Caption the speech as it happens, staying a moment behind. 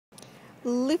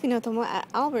Lupinotomo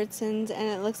at Albertsons, and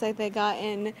it looks like they got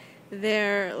in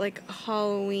their like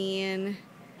Halloween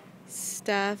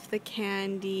stuff, the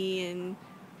candy and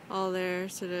all their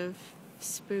sort of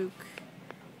spook,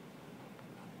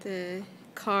 the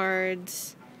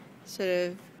cards, sort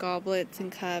of goblets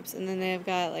and cups, and then they've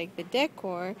got like the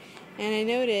decor. And I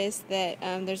noticed that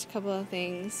there's a couple of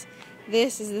things.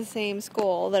 This is the same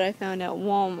skull that I found at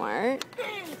Walmart.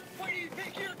 Where do you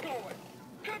think you're going?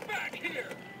 Come back here!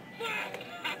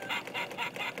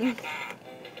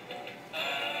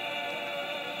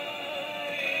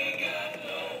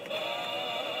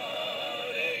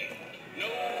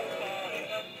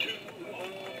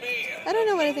 I don't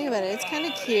know what I think about it. It's kind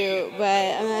of cute, but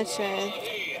I'm not sure.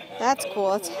 That's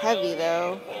cool. It's heavy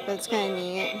though, but it's kind of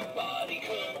neat.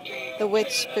 The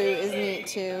witch boot is neat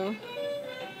too.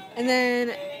 And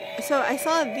then, so I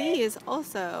saw these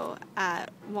also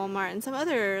at Walmart and some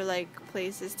other like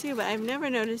places too, but I've never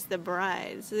noticed the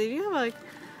bride. So they do have like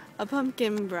a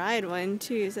pumpkin bride one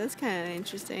too, so that's kind of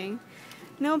interesting.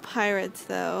 No pirates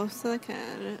though, so that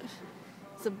kind of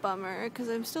is a bummer because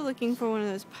I'm still looking for one of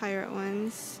those pirate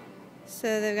ones.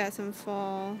 So they've got some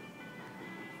fall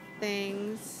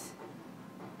things,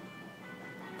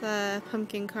 the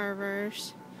pumpkin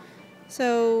carvers.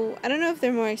 So I don't know if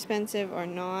they're more expensive or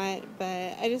not,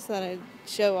 but I just thought I'd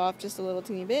show off just a little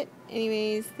teeny bit.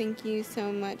 Anyways, thank you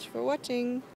so much for watching.